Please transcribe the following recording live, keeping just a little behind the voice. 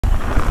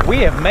we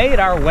have made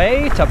our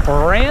way to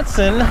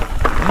Branson,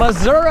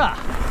 Missouri.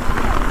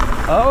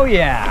 Oh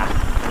yeah.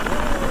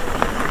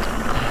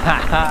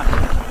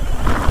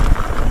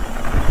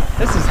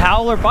 This is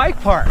Howler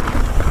Bike Park.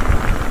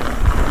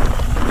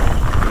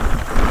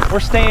 We're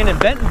staying in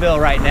Bentonville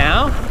right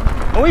now,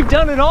 and we've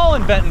done it all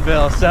in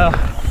Bentonville, so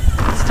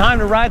it's time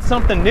to ride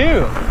something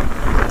new.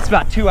 It's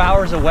about 2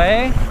 hours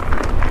away.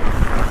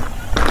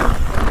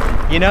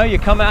 You know, you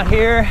come out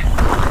here,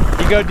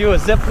 you go do a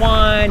zip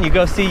line, you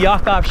go see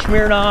Yakov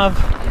Smirnov,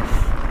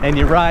 and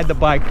you ride the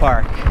bike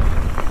park.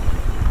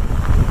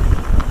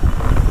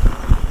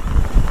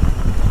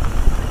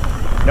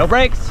 No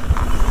brakes.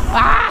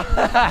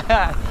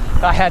 Ah!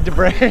 I had to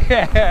brake.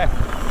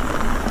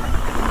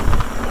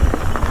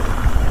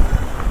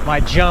 My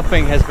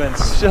jumping has been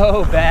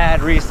so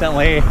bad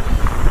recently.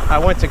 I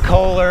went to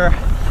Kohler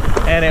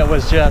and it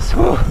was just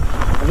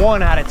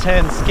 1 out of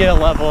 10 skill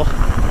level.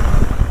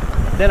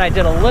 Then I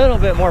did a little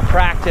bit more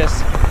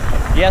practice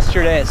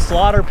yesterday at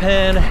Slaughter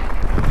Pen,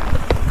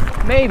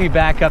 maybe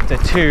back up to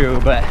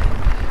 2, but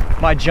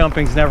my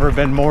jumping's never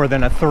been more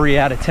than a 3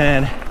 out of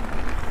 10.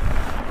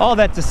 All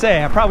that to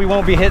say, I probably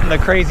won't be hitting the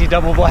crazy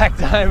double black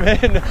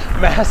diamond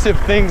massive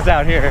things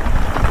out here.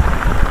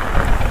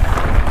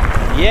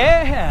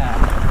 Yeah!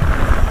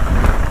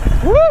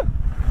 Woo!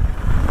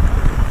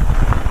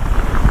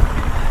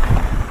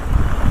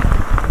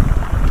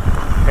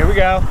 Here we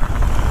go.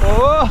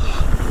 Oh!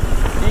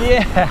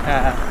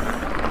 Yeah!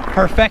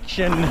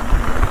 Perfection.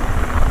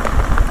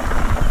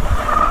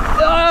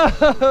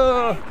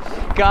 Oh!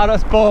 Got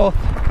us both.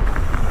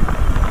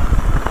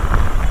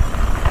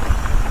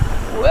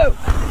 Whoa!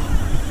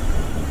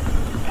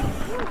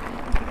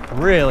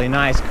 Really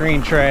nice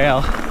green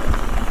trail.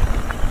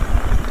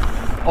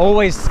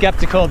 Always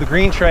skeptical of the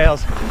green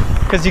trails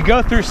because you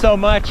go through so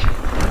much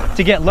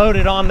to get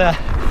loaded on the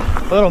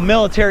little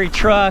military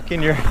truck,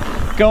 and you're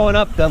going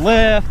up the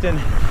lift and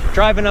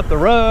driving up the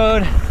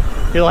road.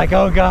 You're like,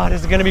 oh God,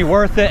 is it gonna be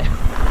worth it?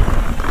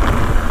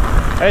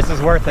 This is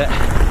worth it.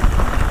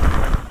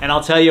 And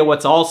I'll tell you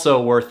what's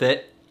also worth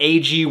it.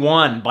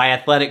 AG1 by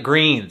Athletic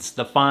Greens,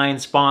 the fine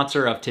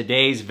sponsor of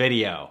today's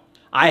video.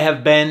 I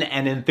have been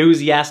an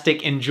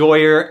enthusiastic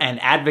enjoyer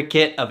and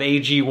advocate of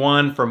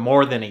AG1 for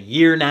more than a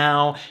year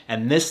now,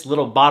 and this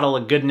little bottle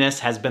of goodness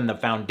has been the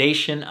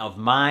foundation of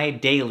my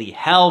daily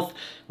health,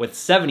 with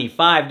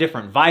 75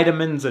 different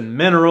vitamins and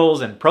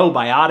minerals and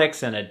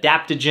probiotics and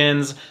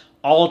adaptogens,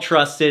 all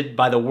trusted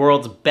by the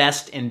world's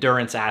best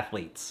endurance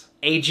athletes.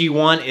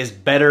 AG1 is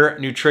better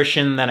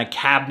nutrition than a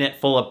cabinet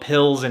full of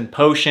pills and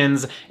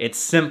potions. It's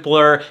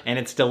simpler and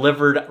it's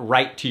delivered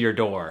right to your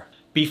door.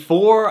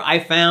 Before I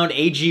found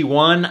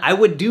AG1, I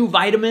would do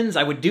vitamins,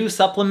 I would do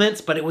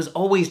supplements, but it was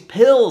always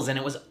pills, and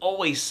it was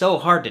always so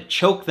hard to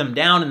choke them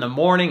down in the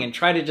morning and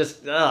try to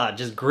just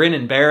grin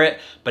and bear it.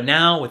 But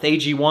now with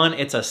AG1,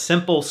 it's a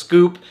simple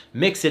scoop,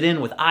 mix it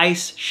in with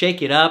ice,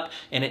 shake it up,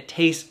 and it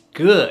tastes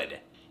good.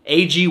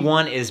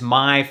 AG1 is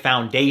my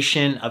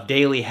foundation of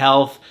daily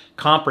health,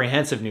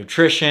 comprehensive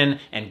nutrition,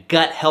 and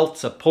gut health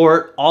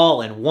support,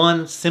 all in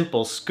one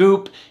simple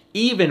scoop.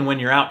 Even when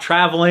you're out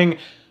traveling,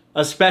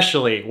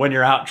 especially when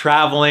you're out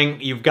traveling,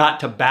 you've got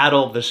to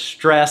battle the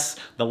stress,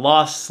 the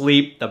lost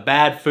sleep, the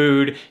bad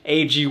food.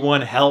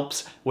 AG1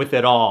 helps with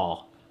it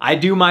all. I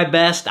do my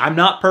best. I'm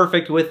not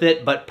perfect with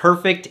it, but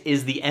perfect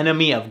is the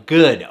enemy of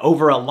good.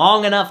 Over a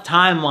long enough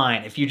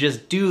timeline, if you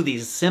just do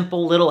these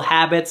simple little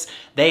habits,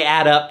 they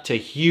add up to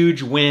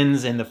huge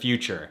wins in the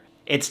future.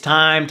 It's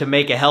time to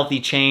make a healthy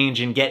change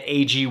and get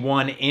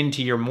AG1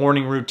 into your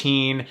morning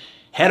routine.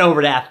 Head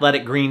over to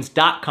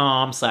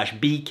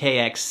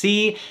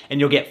athleticgreens.com/BKXC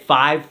and you'll get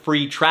 5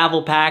 free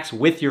travel packs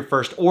with your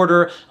first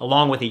order,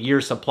 along with a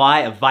year's supply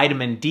of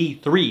vitamin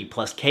D3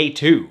 plus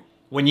K2.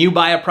 When you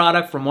buy a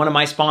product from one of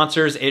my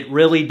sponsors, it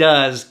really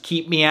does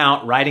keep me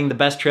out riding the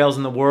best trails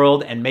in the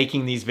world and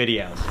making these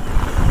videos.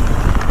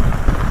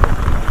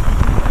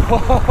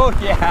 Oh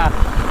yeah.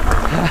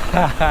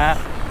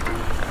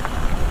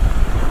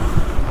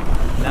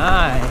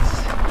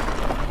 Nice.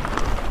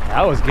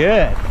 That was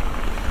good.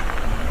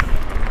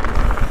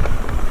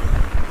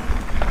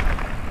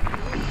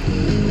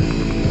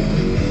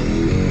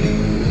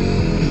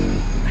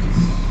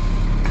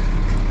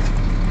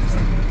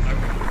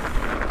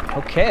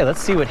 Okay, let's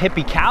see what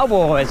Hippie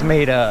Cowboy is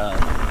made of.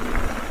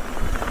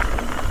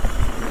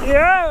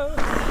 Yeah!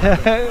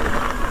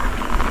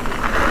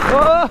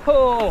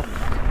 Whoa!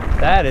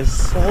 That is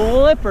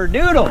slipper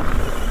doodle.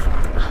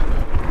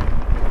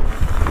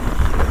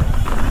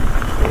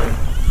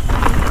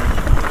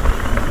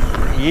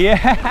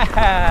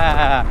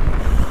 Yeah!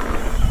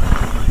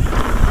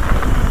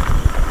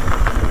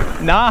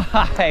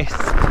 Nice!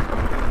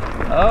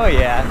 Oh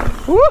yeah.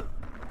 Woo!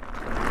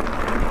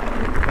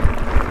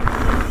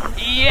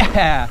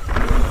 Yeah!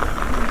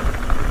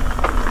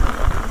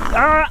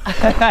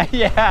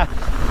 Yeah!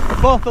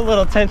 Both a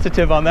little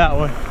tentative on that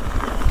one.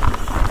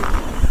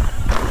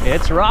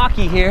 It's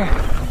rocky here.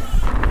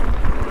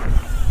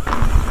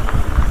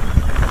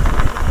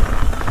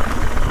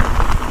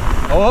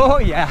 Oh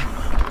yeah.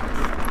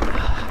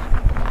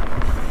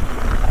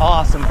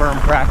 awesome berm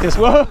practice.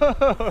 Whoa,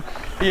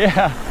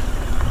 yeah.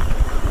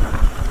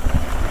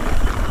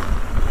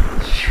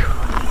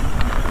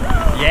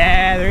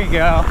 Yeah, there you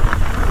go.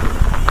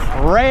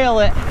 Rail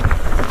it.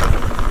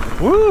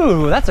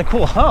 Woo, that's a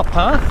cool hump,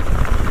 huh?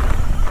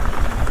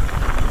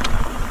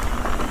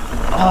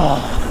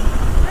 Oh,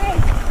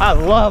 I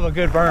love a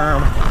good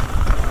berm.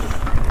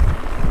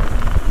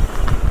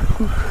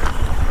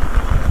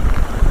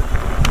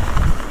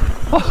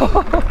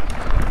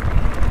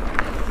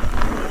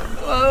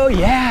 Oh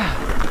yeah.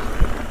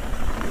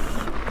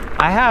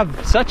 I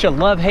have such a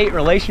love-hate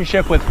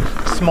relationship with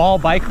small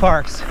bike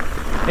parks.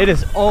 It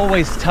is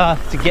always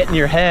tough to get in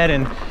your head,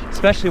 and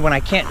especially when I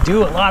can't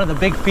do a lot of the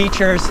big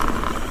features.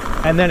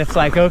 And then it's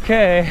like,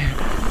 okay,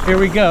 here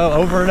we go,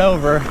 over and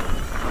over.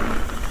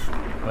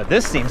 But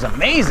this seems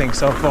amazing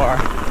so far.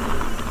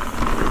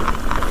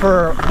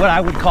 For what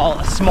I would call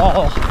a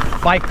small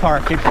bike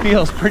park, it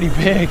feels pretty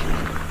big.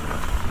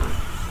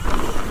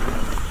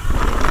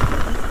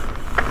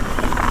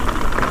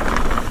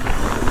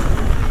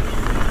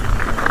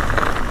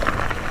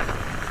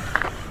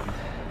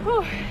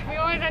 Whew, we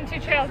only done 2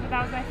 trails, but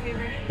that was my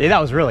favorite. Yeah, that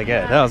was really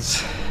good. That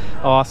was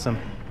awesome.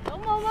 Oh,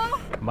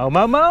 Momo. Mo,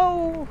 mo,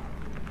 mo.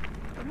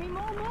 Give me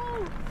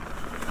Momo.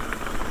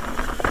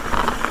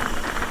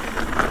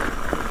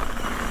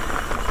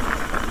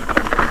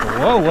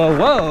 Whoa, whoa,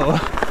 whoa.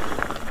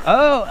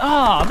 Oh,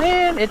 oh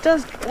man, it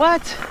does,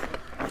 what?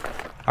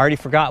 I already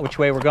forgot which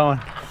way we're going.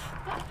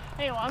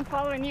 Hey, well, I'm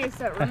following you,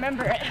 so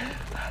remember it.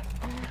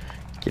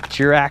 Get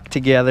your act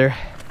together.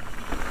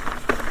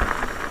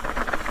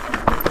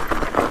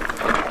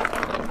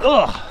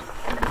 Ugh,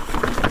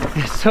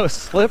 it's so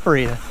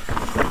slippery. It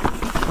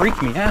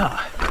freaked me out.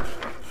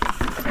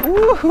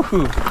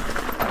 Woo!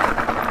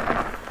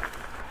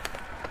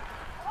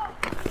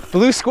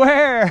 Blue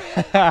square.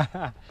 Not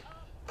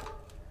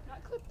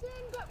clipped in,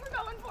 but we're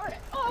going for it.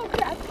 Oh,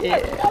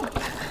 yes.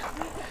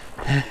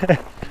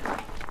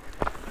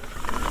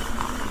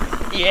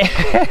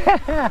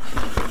 Yeah.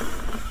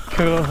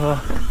 Cool.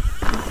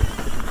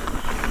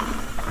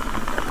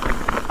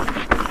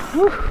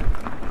 Whew.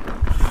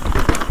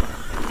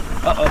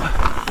 Uh-oh.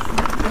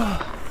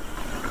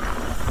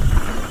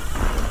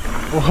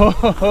 Whoa.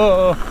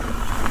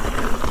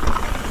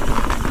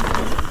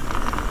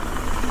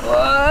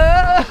 Whoa.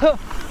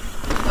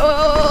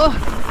 Oh.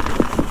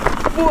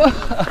 Whoa.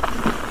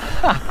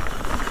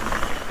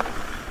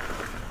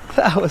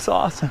 That was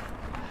awesome.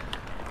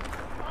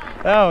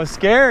 That was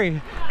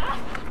scary.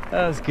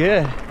 That was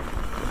good.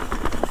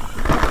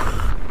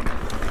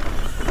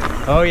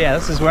 Oh yeah,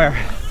 this is where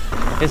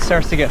it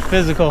starts to get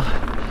physical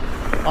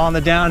on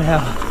the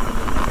downhill.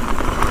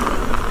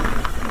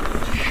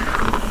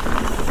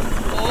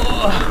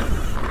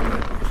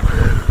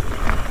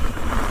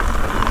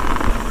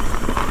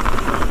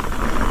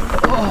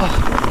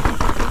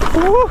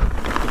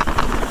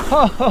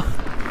 Oh,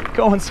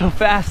 going so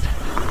fast.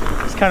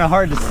 It's kind of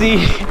hard to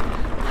see.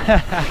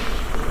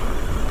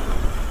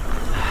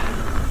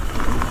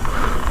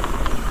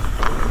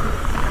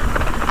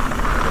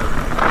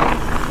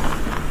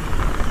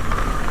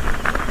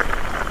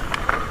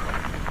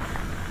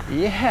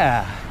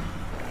 Yeah.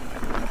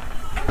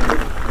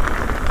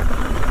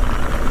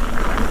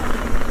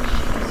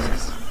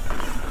 Jesus.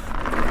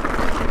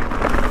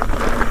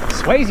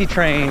 Swayze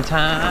train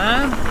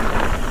time.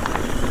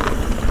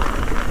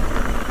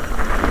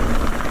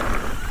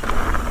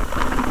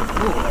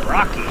 Ooh,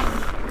 rocky.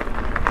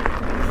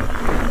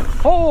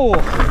 Oh,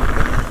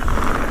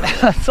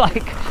 it's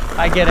like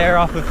I get air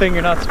off the thing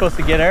you're not supposed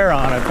to get air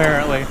on,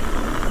 apparently.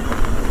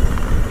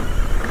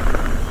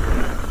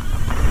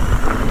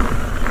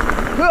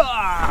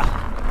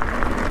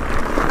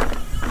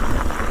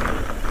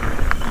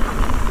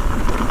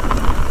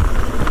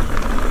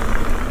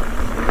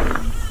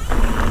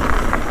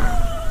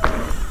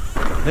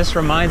 This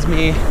reminds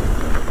me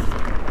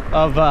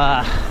of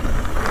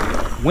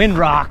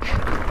Windrock,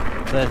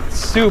 the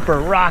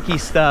super rocky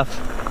stuff.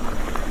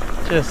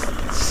 Just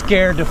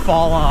scared to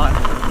fall on.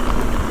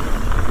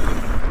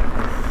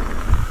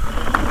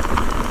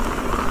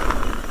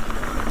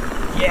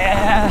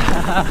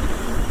 Yeah.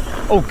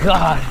 Oh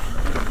God.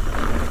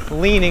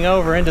 Leaning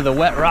over into the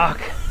wet rock.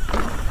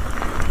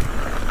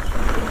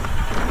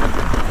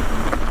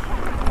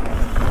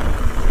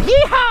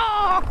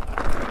 Yeehaw!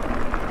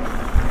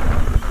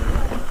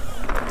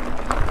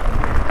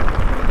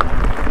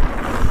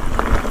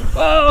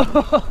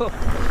 Oh!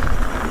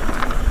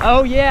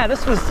 Oh yeah,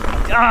 this was,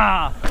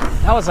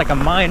 that was like a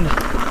mind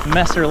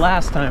messer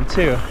last time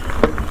too.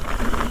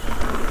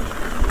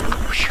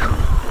 Whew.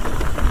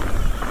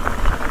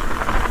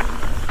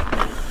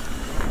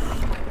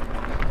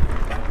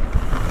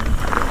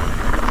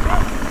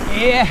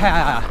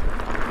 Yeah!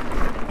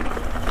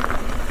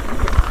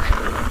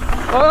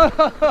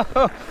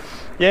 Oh!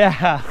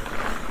 Yeah!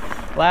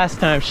 Last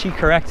time she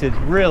corrected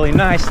really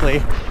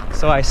nicely,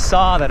 so I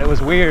saw that it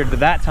was weird, but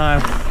that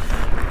time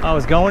I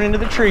was going into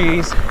the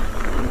trees.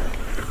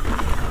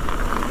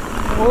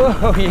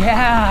 Whoa,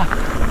 yeah.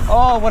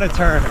 Oh, what a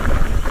turn.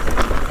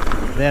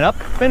 Then up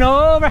and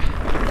over.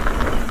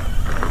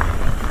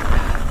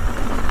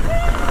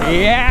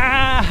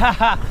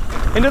 Yeah!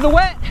 Into the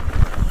wet!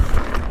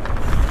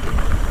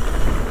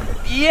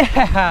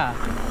 Yeah!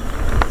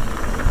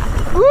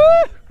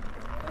 Woo!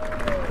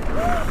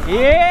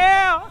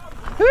 Yeah!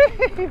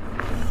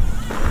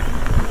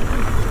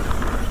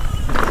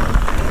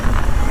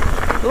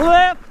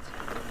 Lift!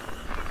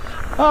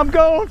 I'm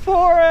going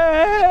for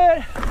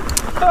it!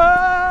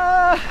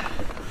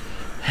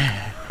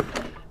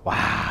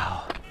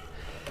 Wow.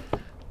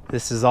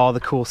 This is all the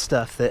cool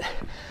stuff that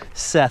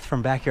Seth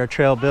from Backyard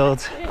Trail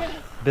built.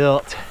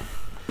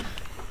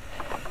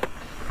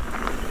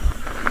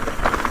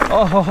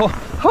 Oh,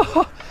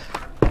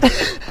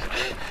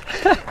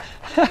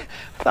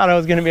 thought I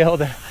was gonna be able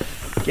to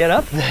get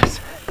up this.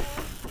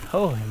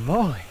 Holy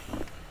moly.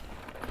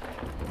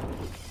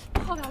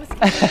 Oh, that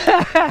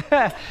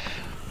was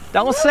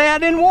Don't say I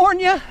didn't warn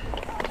you.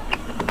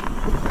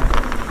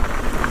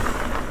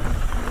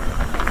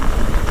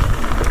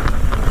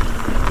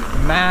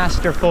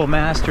 Masterful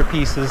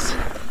masterpieces,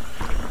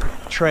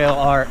 trail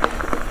art.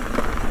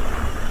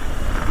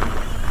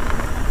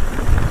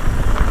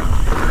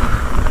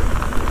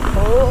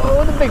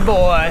 Oh, the big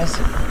boys.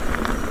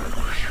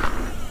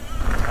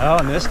 Oh,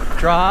 and this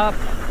drop,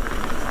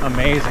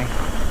 amazing.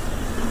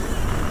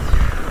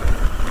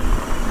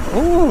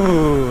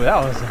 Ooh,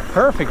 that was a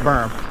perfect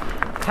berm.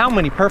 How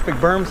many perfect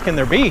berms can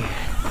there be?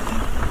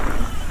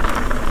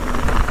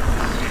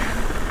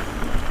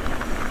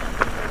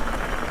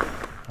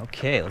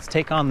 Okay, let's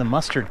take on the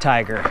Mustard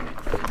Tiger.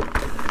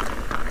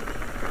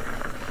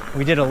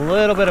 We did a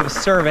little bit of a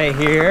survey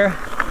here,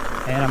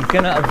 and I'm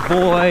gonna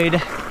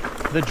avoid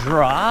the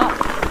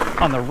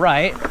drop on the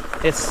right.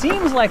 It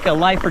seems like a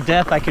life or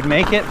death I could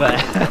make it, but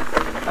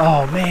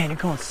oh man, you're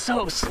going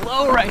so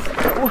slow right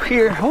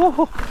here.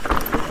 Oh,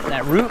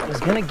 that root was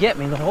gonna get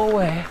me the whole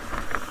way.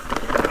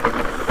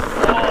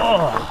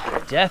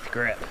 Oh, death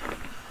grip.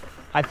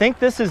 I think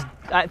this is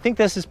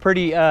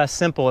pretty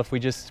simple if we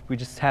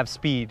just have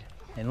speed,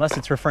 unless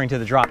it's referring to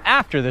the drop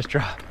after this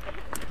drop.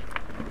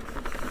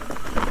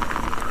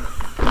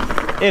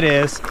 It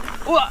is.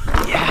 Whoa,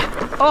 yeah.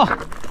 Oh,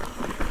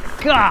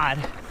 God.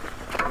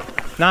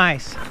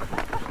 Nice.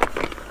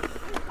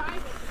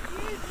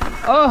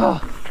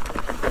 Oh.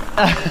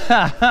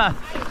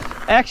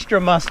 Extra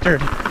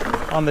mustard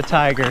on the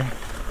Tiger.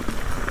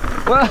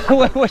 Well,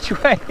 which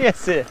way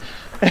is it?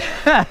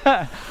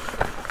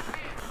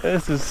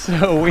 This is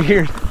so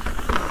weird.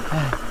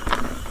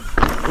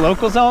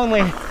 Locals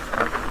only.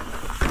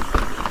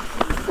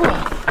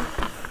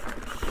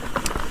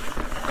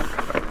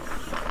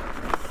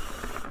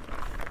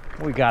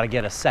 We got to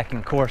get a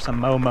second course of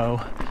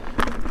Momo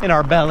in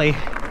our belly.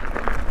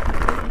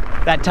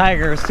 That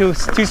Tiger is too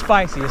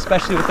spicy,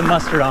 especially with the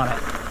mustard on it.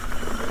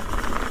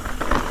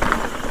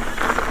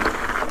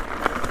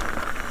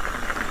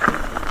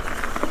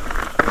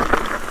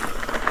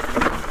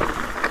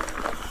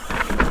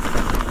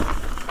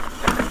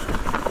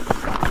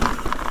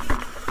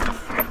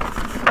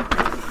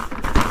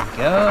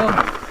 Go.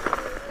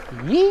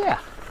 Yeah.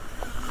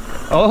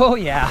 Oh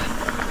yeah.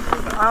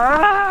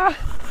 Ah.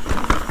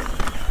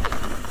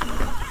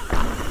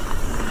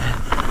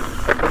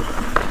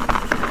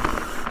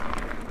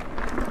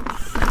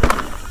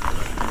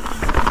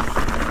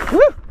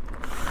 Woo.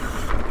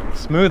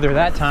 Smoother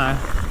that time.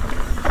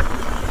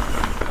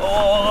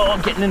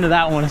 Oh, getting into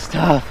that one is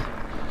tough.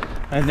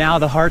 And now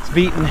the heart's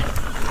beating.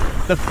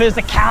 The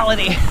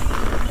physicality.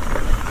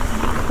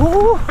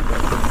 Woo.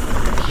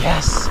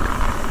 Yes.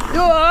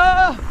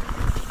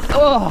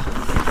 Oh,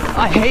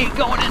 I hate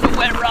going into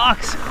wet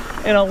rocks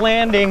in a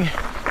landing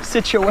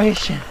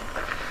situation.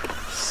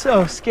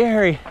 So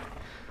scary.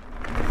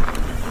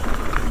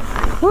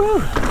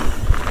 Woo.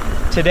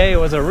 Today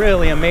was a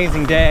really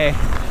amazing day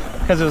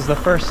because it was the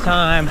first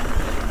time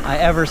I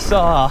ever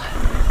saw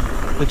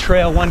the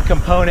Trail 1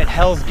 component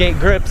Hell's Gate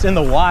grips in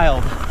the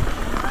wild.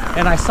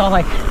 And I saw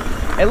like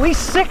at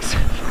least 6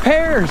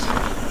 pairs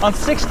on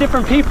 6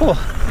 different people.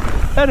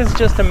 That is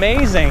just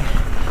amazing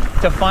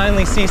to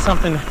finally see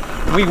something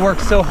we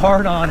worked so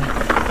hard on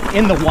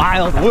in the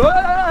wild.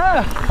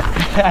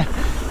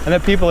 And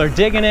that people are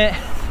digging it,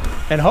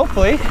 and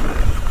hopefully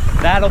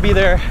that'll be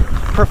their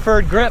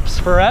preferred grips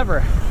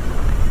forever.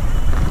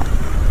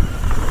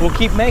 We'll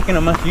keep making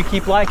them if you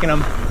keep liking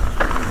them.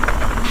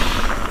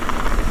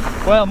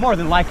 Well, more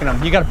than liking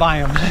them, you gotta buy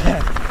them.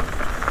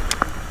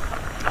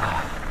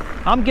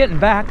 I'm getting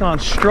back on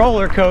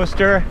stroller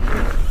coaster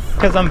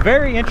because I'm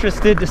very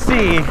interested to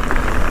see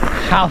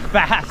how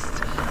fast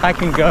I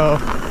can go,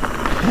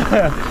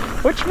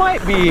 which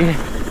might be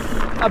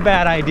a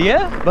bad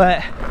idea,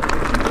 but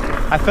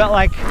I felt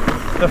like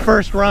the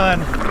first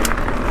run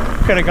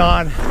could have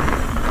gone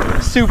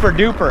super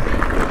duper,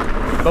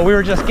 but we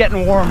were just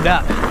getting warmed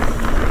up.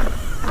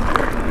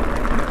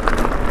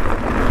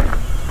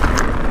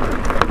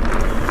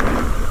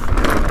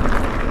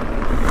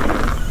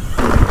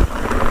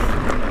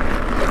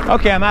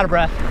 Okay, I'm out of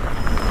breath.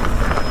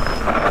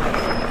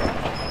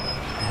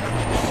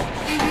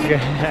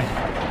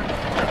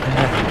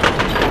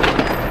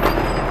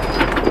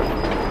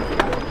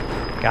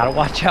 Gotta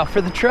watch out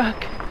for the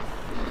truck.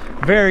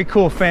 very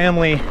cool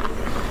family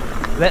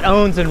that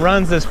owns and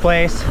runs this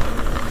place.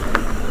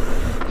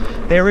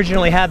 They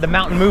originally had the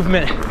Mountain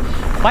Movement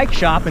bike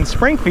shop in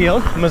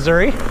Springfield,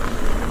 Missouri,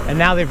 and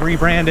now they've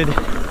rebranded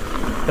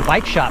the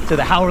bike shop to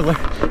the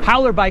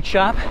Howler Bike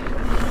Shop.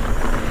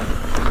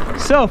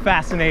 So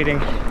fascinating.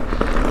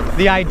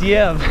 The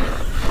idea of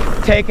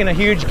taking a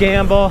huge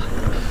gamble,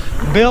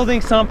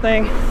 building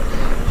something,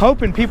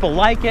 hoping people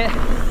like it.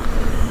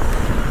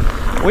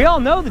 We all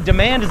know the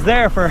demand is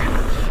there for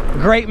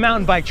great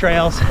mountain bike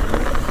trails,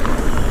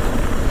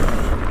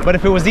 but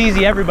if it was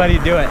easy, everybody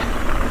would do it.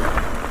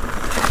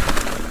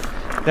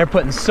 They're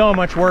putting so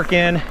much work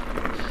in.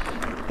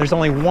 There's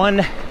only one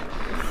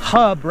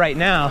hub right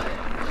now,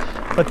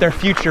 but their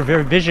future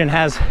vision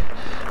has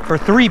for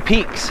 3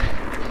 peaks.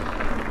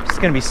 It's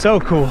gonna be so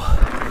cool.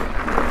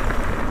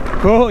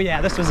 Oh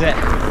yeah, this was it.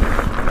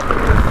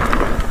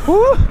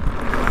 Woo!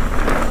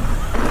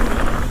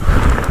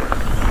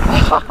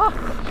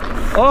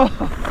 Oh!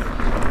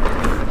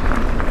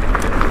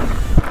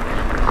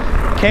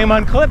 Came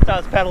unclipped, I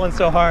was pedaling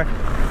so hard.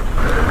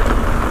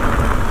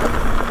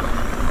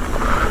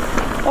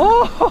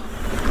 Oh!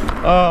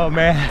 Oh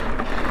man,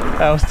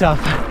 that was tough.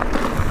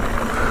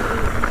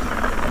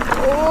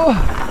 Oh!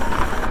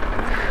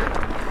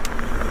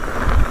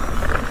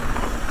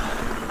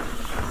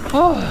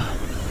 Oh!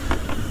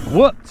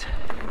 Whooped.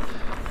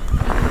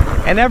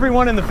 And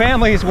everyone in the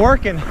family is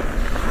working.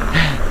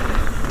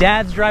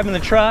 Dad's driving the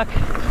truck,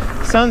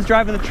 son's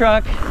driving the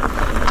truck,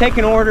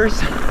 taking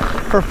orders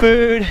for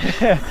food.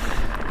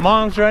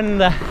 Mom's running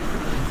the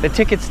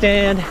ticket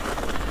stand.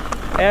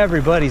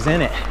 Everybody's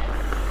in it.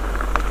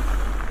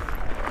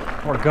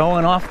 We're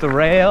going off the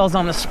rails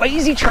on the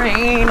Swayze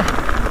train.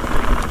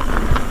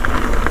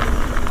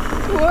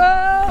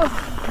 Whoa!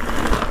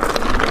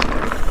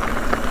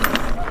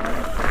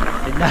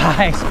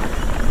 Nice.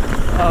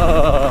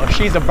 Oh,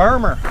 she's a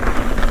bermer.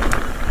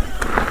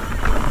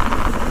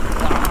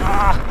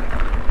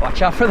 Ah,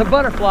 watch out for the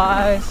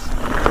butterflies.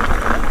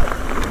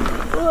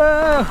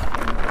 Whoa.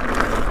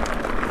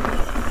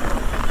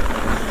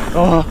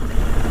 Oh.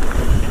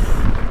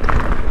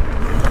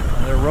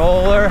 Another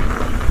roller.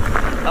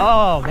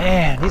 Oh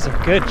man, these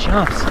are good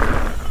jumps.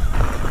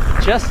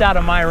 Just out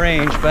of my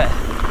range, but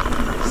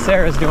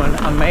Sarah's doing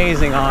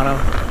amazing on them.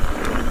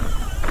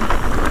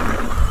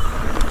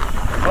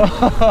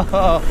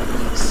 Oh,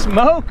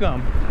 smoke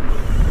them.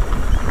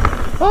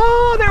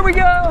 Oh, there we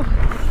go.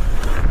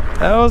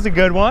 That was a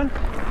good one.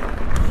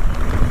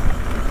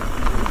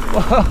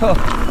 Whoa.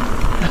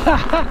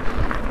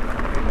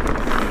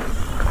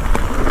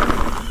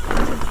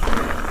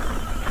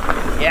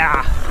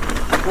 Yeah.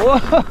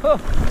 Whoa.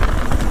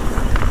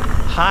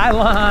 High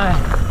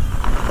line.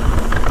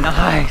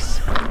 Nice.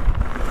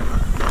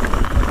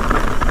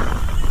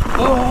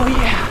 Oh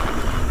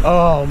yeah.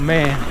 Oh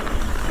man.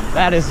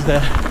 That is the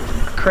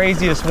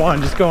craziest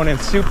one. Just going in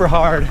super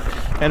hard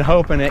and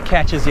hoping it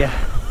catches you.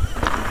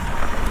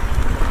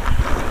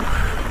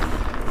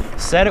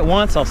 Said it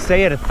once, I'll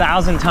say it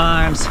 1,000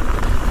 times.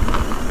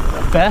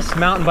 The best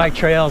mountain bike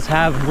trails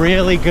have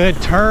really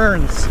good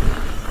turns.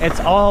 It's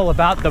all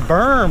about the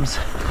berms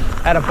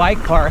at a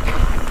bike park.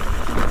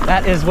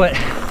 That is what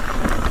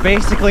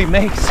basically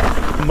makes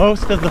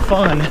most of the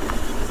fun.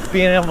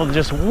 Being able to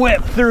just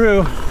whip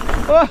through.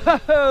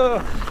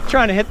 Whoa!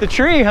 Trying to hit the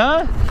tree,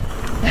 huh?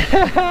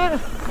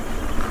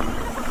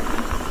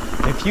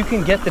 If you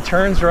can get the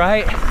turns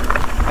right,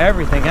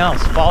 everything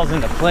else falls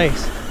into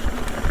place.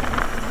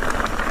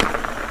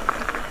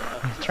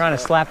 Trying to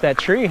slap that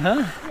tree,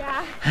 huh?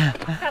 Yeah.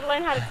 Gotta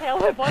learn how to tail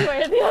whip one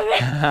way or the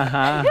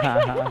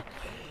other.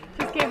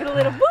 Just gave it a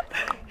little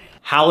boop.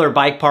 Howler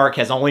Bike Park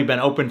has only been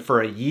open for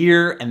a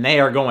year and they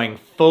are going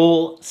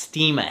full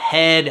steam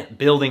ahead,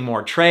 building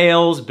more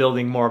trails,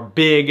 building more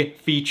big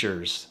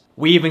features.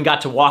 We even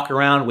got to walk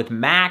around with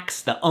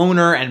Max, the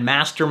owner and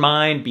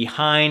mastermind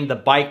behind the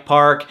bike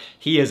park.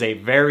 He is a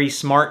very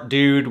smart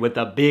dude with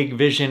a big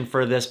vision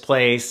for this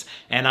place,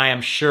 and I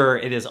am sure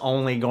it is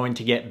only going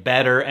to get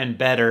better and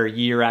better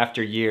year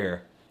after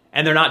year.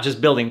 And they're not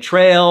just building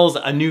trails,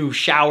 a new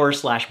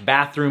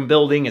shower/bathroom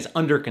building is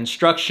under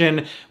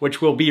construction,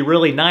 which will be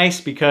really nice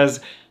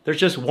because there's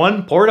just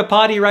one porta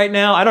potty right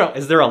now. I don't know,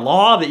 is there a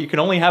law that you can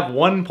only have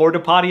one porta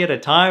potty at a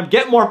time?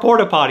 Get more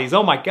porta potties,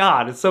 oh my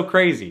God, it's so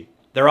crazy.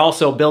 They're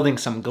also building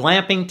some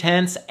glamping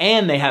tents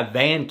and they have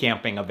van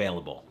camping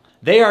available.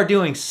 They are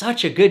doing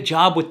such a good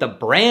job with the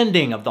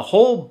branding of the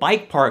whole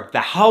bike park. The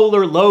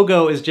Howler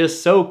logo is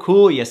just so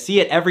cool. You see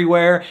it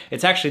everywhere.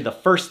 It's actually the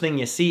first thing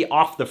you see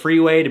off the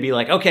freeway to be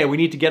like, okay, we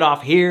need to get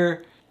off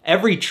here.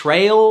 Every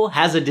trail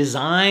has a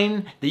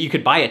design that you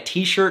could buy a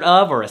t-shirt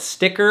of or a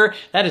sticker.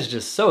 That is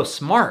just so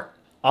smart.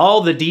 All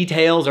the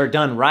details are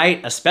done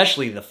right,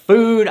 especially the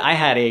food. I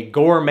had a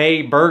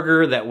gourmet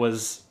burger that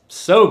was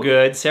so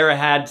good. Sarah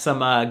had some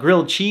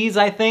grilled cheese,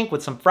 I think,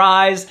 with some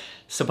fries.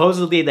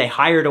 Supposedly they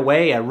hired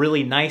away a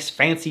really nice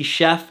fancy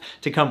chef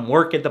to come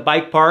work at the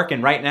bike park,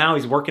 and right now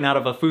he's working out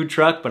of a food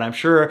truck, but I'm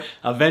sure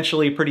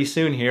eventually pretty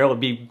soon here he'll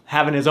be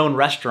having his own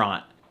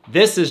restaurant.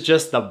 This is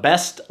just the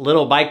best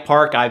little bike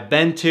park I've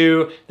been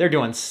to. They're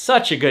doing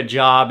such a good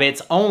job.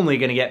 It's only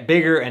gonna get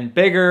bigger and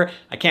bigger.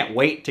 I can't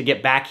wait to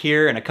get back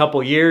here in a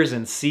couple years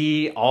and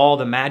see all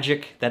the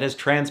magic that has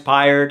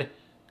transpired.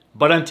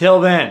 But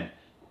until then,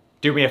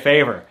 do me a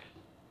favor,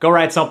 go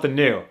ride something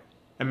new,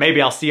 and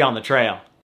maybe I'll see you on the trail.